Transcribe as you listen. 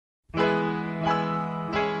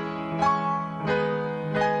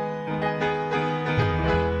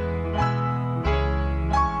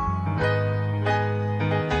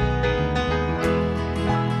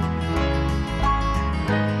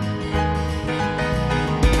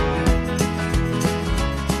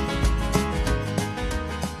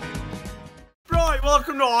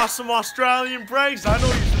awesome Australian pranks. I know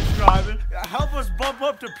you're subscribing. Help us bump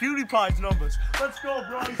up to PewDiePie's numbers. Let's go,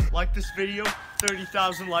 bros. Like this video,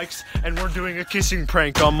 30,000 likes, and we're doing a kissing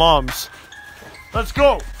prank on moms. Let's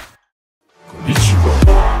go.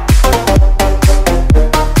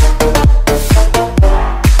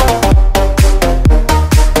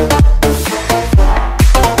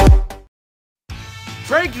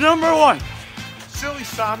 Prank number 1. Silly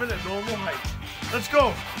salmon at normal height. Let's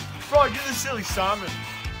go. Bro, get the silly salmon.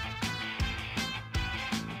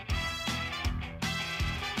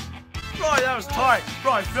 Bro, that was tight.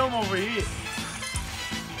 Bro, film over here.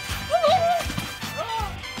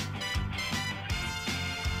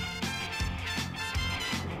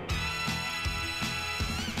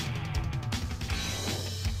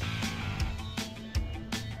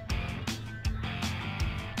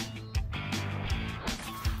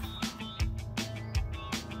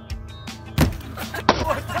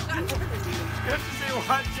 You have to say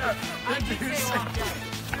watch out.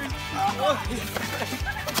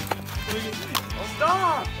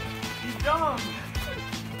 Stop! You dumb!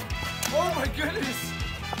 Oh my goodness!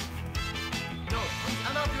 No,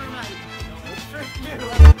 I'm not doing that. Trick you!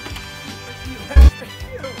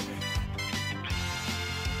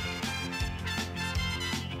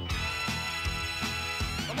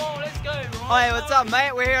 Come on, let's go, Ryan. Hi, what's up,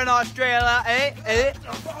 mate? We're here in Australia,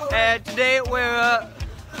 and today we're,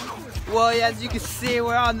 well, as you can see,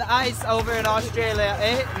 we're on the ice over in Australia,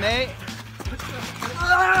 mate?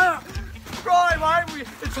 Right, mate,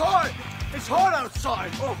 it's hot! It's hot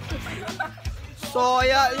outside! Oh. So,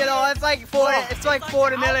 yeah, you know, it's like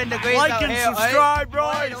 40 million degrees like out and here, subscribe,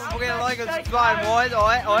 bro! Don't forget to like and subscribe, boys,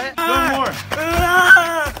 alright? One more!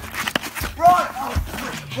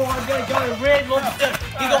 Bro, I'm gonna go to Red Lobster.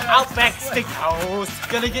 You go Outback Steakhouse.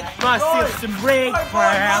 Gonna get myself some red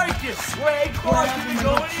crab. Red crab, can you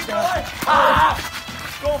go anywhere?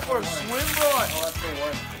 Go for a swim, bro!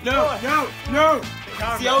 No!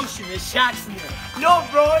 It's the ocean, there's sharks in there. No,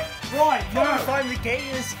 bro! Right, No, find the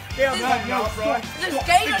gators. They're no, bro. There's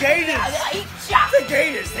gators. The gators. They eat sharks. The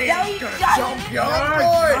gators. They ain't gonna jump you.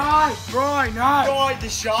 Right, no. Bro, the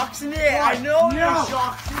sharks in there. I know there's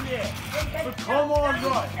sharks in there. But come on,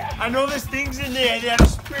 bro. I know there's things in there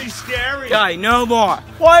that's pretty scary. Okay, no more.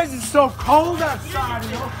 Why is it so cold outside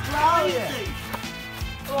in Australia?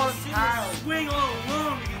 Swing all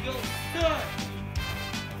along and you'll stuck.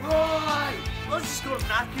 Right. Let's just go to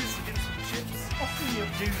Macca's and get some chips. I'll see you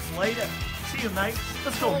dudes later. See you, mate.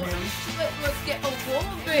 Let's go, Haley. Let's get a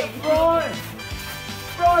wallaby. Right.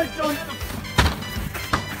 Right, don't hit the...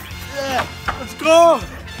 Yeah. Let's go.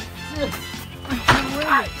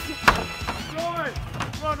 Right.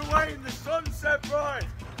 Run away in the sunset, right.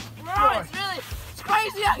 Right, it's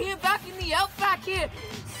crazy out here back in the Outback here.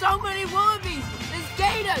 So many wallabies. There's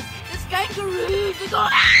gators. There's kangaroos. There's all...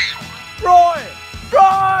 Right.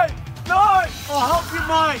 Right. No. I'll help you,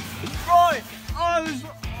 mate. Right. Oh, there's...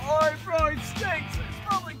 Oh, bro, it stinks. It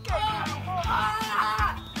smells like kangaroo.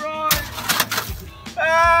 Right.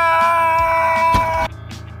 Ah!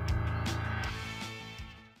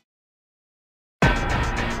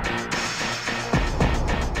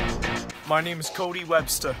 My name is Cody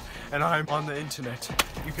Webster, and I'm on the internet.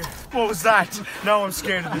 You can... What was that? Now I'm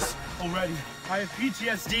scared of this already. I have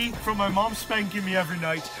PTSD from my mom spanking me every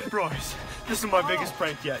night. Bros, this is my biggest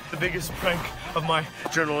prank yet. The biggest prank of my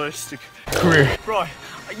journalistic career. Bro,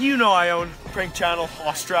 you know I own Prank Channel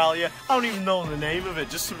Australia. I don't even know the name of it.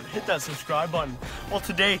 Just hit that subscribe button. Well,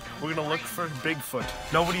 today we're gonna look for Bigfoot.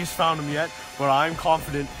 Nobody's found him yet, but I'm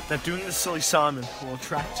confident that doing the silly salmon will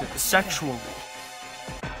attract it sexually.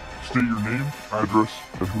 State your name, address,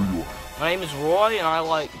 and who you are. My name is Roy, and I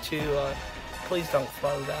like to. Please don't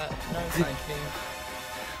throw that. No, thank you.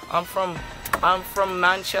 I'm from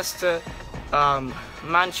Manchester,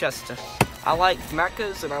 Manchester. I like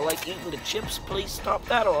Macca's and I like eating the chips. Please stop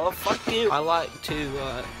that, or I'll fuck you. I like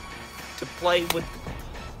to play with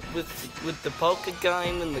the poker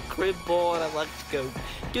game and the crib board. I like to go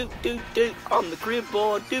doot on the crib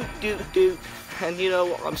board, doot. And you know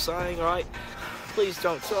what I'm saying, right? Please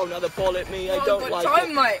don't throw another ball at me. I don't like it. What a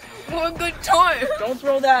good time, mate. What a good time. Don't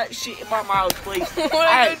throw that shit in my mouth, please. What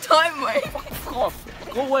a good time, mate. Fuck off.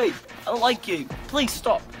 Go away. I don't like you. Please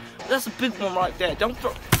stop. That's a big one right there. Don't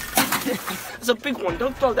throw. That's a big one.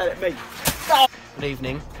 Don't throw that at me. Stop. Good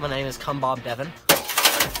evening, my name is Cum Bob Devin.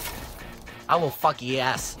 I will fuck your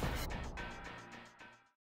ass.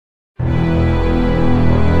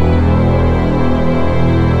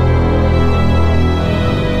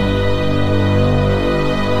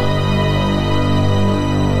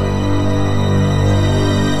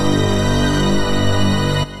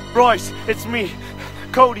 Bryce, it's me,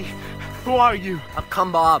 Cody Who are you? I'm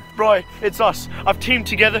Cum Bob. Bro, it's us. I've teamed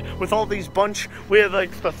together with all these bunch. We're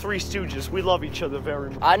like the Three Stooges. We love each other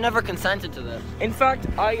very much. I never consented to this. In fact,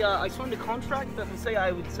 I signed a contract that would say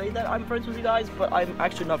I would say that I'm friends with you guys, but I'm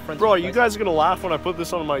actually not friends Bro, with you guys are gonna laugh when I put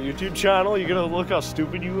this on my YouTube channel. You're gonna look how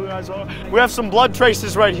stupid you guys are. We have some blood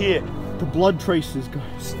traces right here. The blood traces,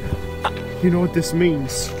 guys. You know what this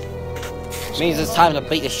means? Means it's time to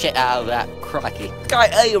beat the shit out of that croaky. This guy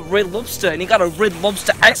ate a red lobster and he got a red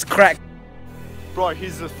lobster axe crack. Bro,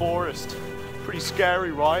 here's the forest. Pretty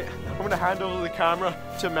scary, right? I'm gonna hand over the camera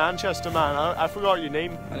to Manchester Man. I forgot your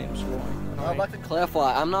name. My name's Roy. I'd like to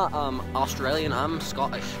clarify, I'm not Australian, I'm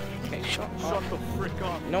Scottish. Okay, shut the frick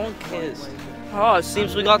up. No one cares. Oh, it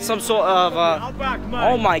seems we got some sort of Outback, mate.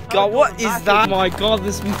 oh my god, what is that? Oh my god,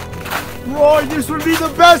 this. Bro, this would be the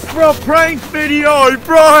best for a prank video.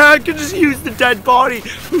 Bro, I could just use the dead body.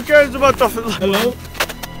 Who cares about the... Hello?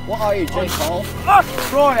 What are you, J. Cole?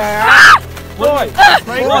 Roy, Roy,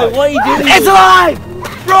 Roy, what are you doing? It's alive!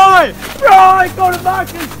 Roy, go to back.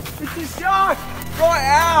 It's a shark. Roy,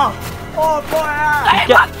 ow. Oh, boy, ow. Hey,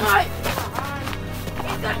 look, mate!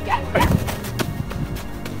 He's gonna get me!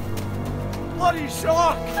 Bloody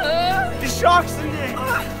shark. The shark's in there.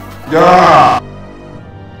 Yeah!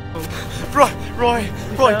 Roy,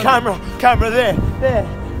 camera there. You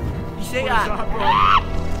see What is that? that, bro?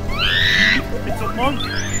 It's a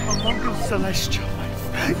monk of celestial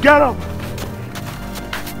life. Get him!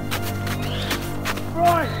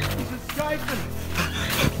 Roy, he's escaping.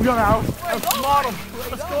 We gotta outsmart him.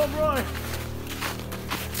 Let's go, Roy.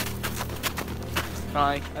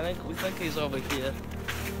 Hi, we think he's over here.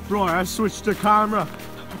 Roy, I switched the camera.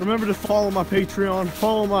 Remember to follow my Patreon,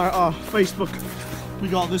 follow my Facebook. We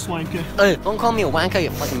got this wanker. Hey, don't call me a wanker, you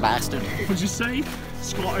fucking bastard. What'd you say?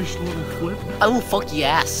 Scottish little flip. I will fuck your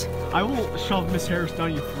ass. I will shove Miss Harris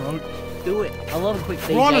down your throat. Do it. I love a quick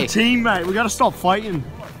DJ. We're on a team, mate. We gotta stop fighting.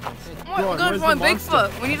 What? We're gonna where's find the monster?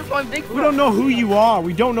 Bigfoot. We need to find Bigfoot. We don't know who you are.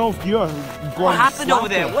 We don't know if you're What happened over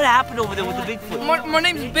there? What happened over there with the Bigfoot? My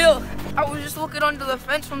name's Bill. I was just looking under the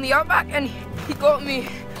fence from the Outback and he got me.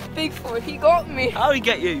 Bigfoot, he got me. How'd he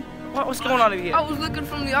get you? What's going on over here? I was looking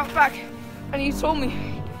from the Outback and he told me.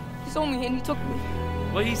 He told me and he took me.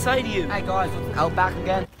 What did he say to you? Hey guys, what's Outback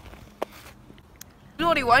again?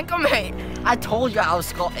 Bloody wanker, mate. I told you I was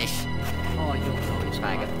Scottish. Oh, you don't know this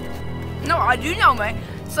faggot. No, I do know, mate.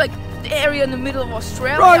 It's like the area in the middle of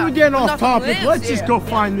Australia. Right, we're getting where off nothing topic. lives Let's just here. go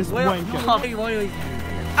find this What wanker.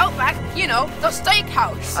 Outback, you know, the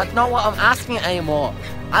steakhouse. That's not what I'm asking anymore.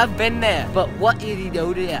 I've been there, but what did he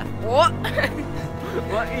do there? What?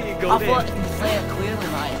 What did you I go thought there? you say it clearly,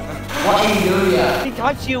 right? What did he do there? He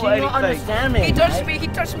touched you Do or you not anything? understand me? He touched me. He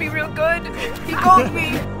touched me real good. He got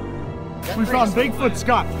me. We found Bigfoot,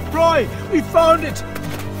 Scott. Roy, we found it.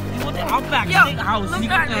 You want the Outback Yeah, steakhouse? look You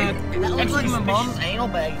at got me. That looks like my extra mom's anal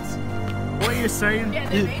bags. What are you saying? Yeah,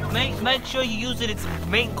 they made him. Make sure you use it. It's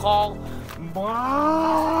main call.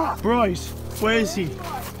 Bryce, where is he?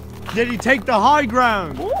 Did he take the high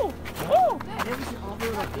ground? Ooh.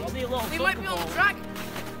 We might be on the track.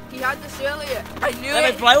 He had this earlier. I knew Let me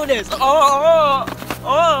it. play with this. Oh,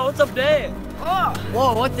 what's up there? Oh,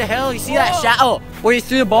 Whoa, what the hell? You see that shadow? Where you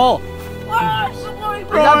threw the ball? what? Somebody Is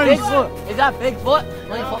that Bryce. Bigfoot? Is that Bigfoot?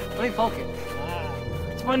 Let me poke it.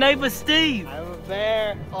 It's my neighbor Steve. I'm a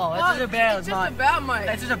bear. Oh, it's just a bear. It's It's just not. a bear, mate.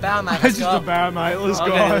 It's just a bear, man. It's just a bear, mate. Let's go.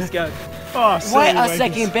 Okay, let's go. Oh, silly Wait a wankers.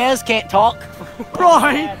 second. Bears can't talk.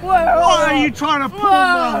 Bryce, Whoa. what are you trying to pull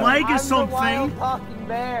my leg or something? talking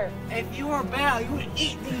bear. If you were a bear, you would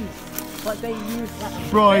eat these. But they use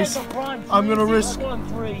that. Bryce, I'm gonna risk.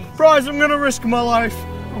 Bryce, I'm gonna risk my life.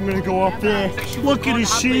 I'm gonna go up there. Look at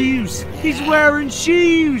his shoes. He's wearing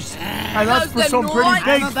shoes. And that's for some pretty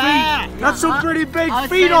big feet. That's some pretty big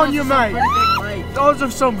feet on you, mate. Those are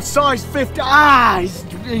some size 50.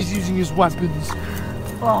 He's using his weapons.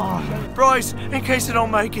 Oh. Bryce, in case I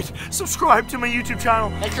don't make it, subscribe to my YouTube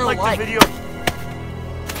channel. Make sure Like to like. the video.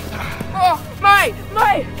 Oh, mate,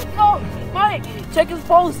 no, mate. Check his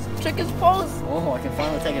pulse. Check his pulse. Oh, I can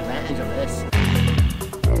finally take advantage of this.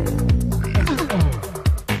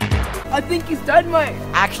 I think he's dead, mate.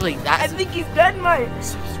 Actually, I that's. think he's dead, mate.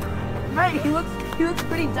 Mate, he looks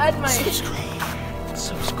pretty dead, mate.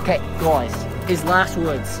 Okay, guys. His last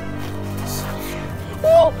words.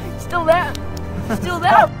 Oh, he's still there. Still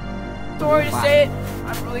there. Sorry to say it.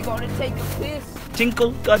 I'm really going to take a piss.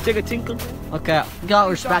 Tinkle. Gotta take a tinkle. Okay, we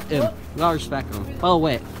gotta respect him. We gotta respect him. Oh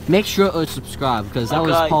wait, make sure to subscribe because that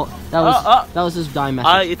was Okay. Paul. That was his dying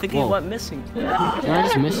message. You think he Whoa. went missing? Did I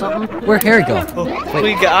just miss something? Where'd Harry go?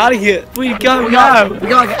 We get out of here. We go We now.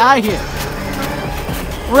 gotta get out of here.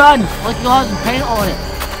 Run! Like you have some paint on it.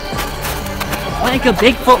 Like a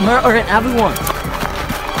Bigfoot murdering everyone.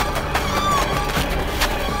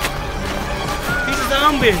 He's a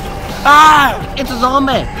zombie. Ah! It's a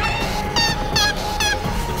zombie.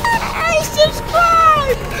 Hey,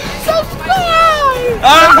 subscribe! Subscribe!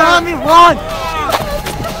 Zombie, run!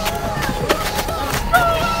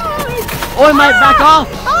 Or he might back off.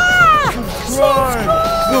 Subscribe!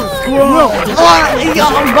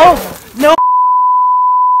 Go! No!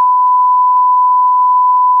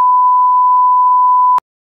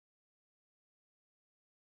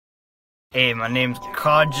 Hey, my name's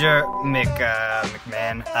Codger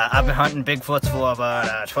McMan. I've been hunting Bigfoots for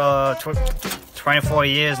about 24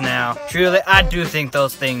 years now. Truly, I do think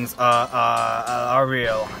those things are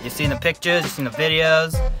real. You've seen the pictures, you've seen the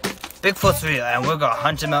videos. Bigfoot's real, and we're gonna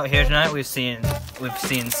hunt him out here tonight. We've seen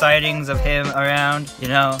sightings of him around. You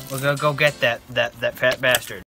know, we're gonna go get that fat bastard.